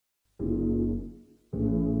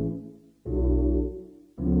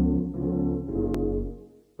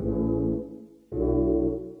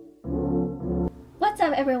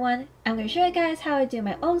everyone, I'm going to show you guys how I do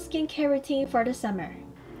my own skincare routine for the summer.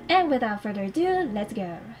 And without further ado, let's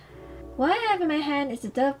go! What I have in my hand is the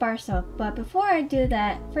Dove bar soap, but before I do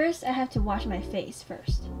that, first I have to wash my face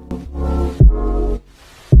first.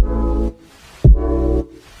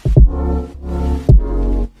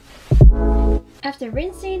 After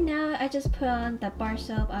rinsing, now I just put on the bar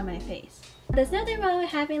soap on my face. There's nothing wrong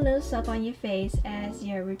with having a little soap on your face as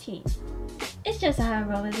your routine. It's just how I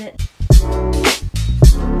roll with it.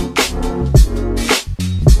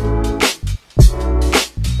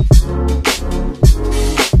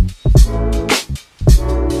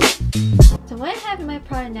 So what I have in my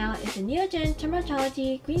product now is the Neogen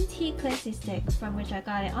Dermatology Green Tea Cleansing Stick, from which I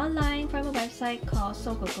got it online from a website called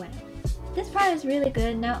Sokoglam. This product is really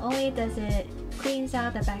good. Not only does it cleans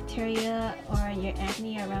out the bacteria or your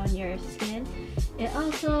acne around your skin, it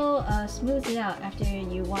also smooths it out after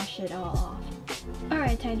you wash it all off.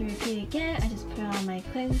 Alright, time to repeat again. I just put on my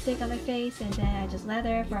cleansing stick on my face and then I just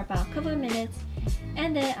lather for about a couple of minutes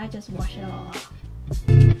and then I just wash it all off.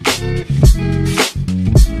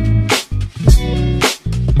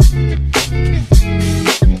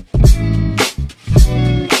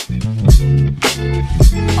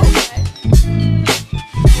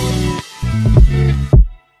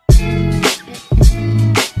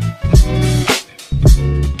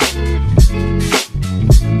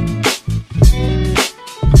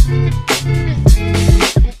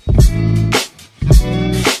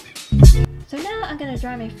 I'm gonna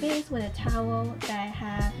dry my face with a towel that I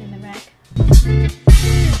have in the rack.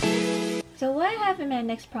 So what I have in my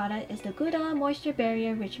next product is the Good On Moisture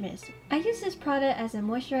Barrier Rich Mist. I use this product as a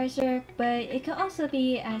moisturizer, but it can also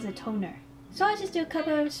be as a toner. So I just do a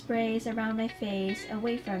couple of sprays around my face,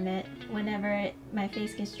 away from it, whenever my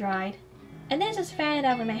face gets dried. And then just fan it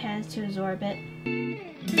out with my hands to absorb it.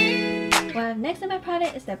 What I have next in my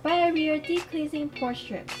product is the Barrier Deep Cleansing Pore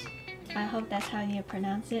Strips. I hope that's how you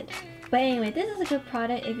pronounce it. But anyway, this is a good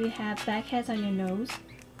product if you have blackheads on your nose.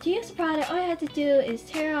 To use the product, all you have to do is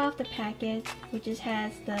tear off the packet, which just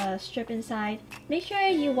has the strip inside. Make sure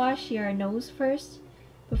you wash your nose first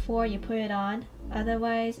before you put it on.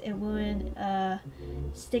 Otherwise, it wouldn't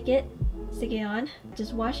stick it on.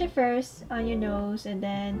 Just wash it first on your nose and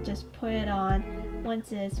then just put it on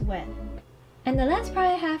once it's wet. And the last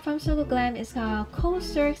product I have from Sokoglam is called Cold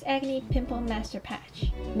Circs Acne Pimple Master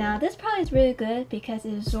Patch. Now this product is really good because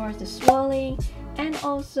it absorbs the swelling and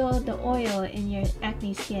also the oil in your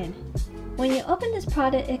acne skin. When you open this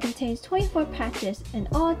product, it contains 24 patches in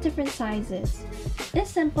all different sizes.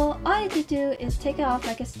 It's simple. All you have to do is take it off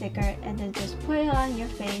like a sticker and then just put it on your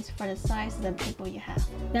face for the size of the pimple you have.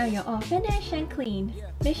 Now you're all finished and clean.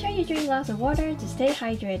 Make sure you drink lots of water to stay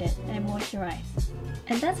hydrated and moisturized.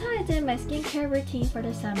 And that's how I did my skincare routine for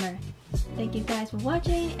the summer. Thank you guys for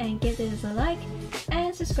watching and give this a like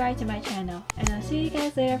and subscribe to my channel. And I'll see you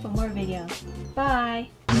guys later for more videos. Bye!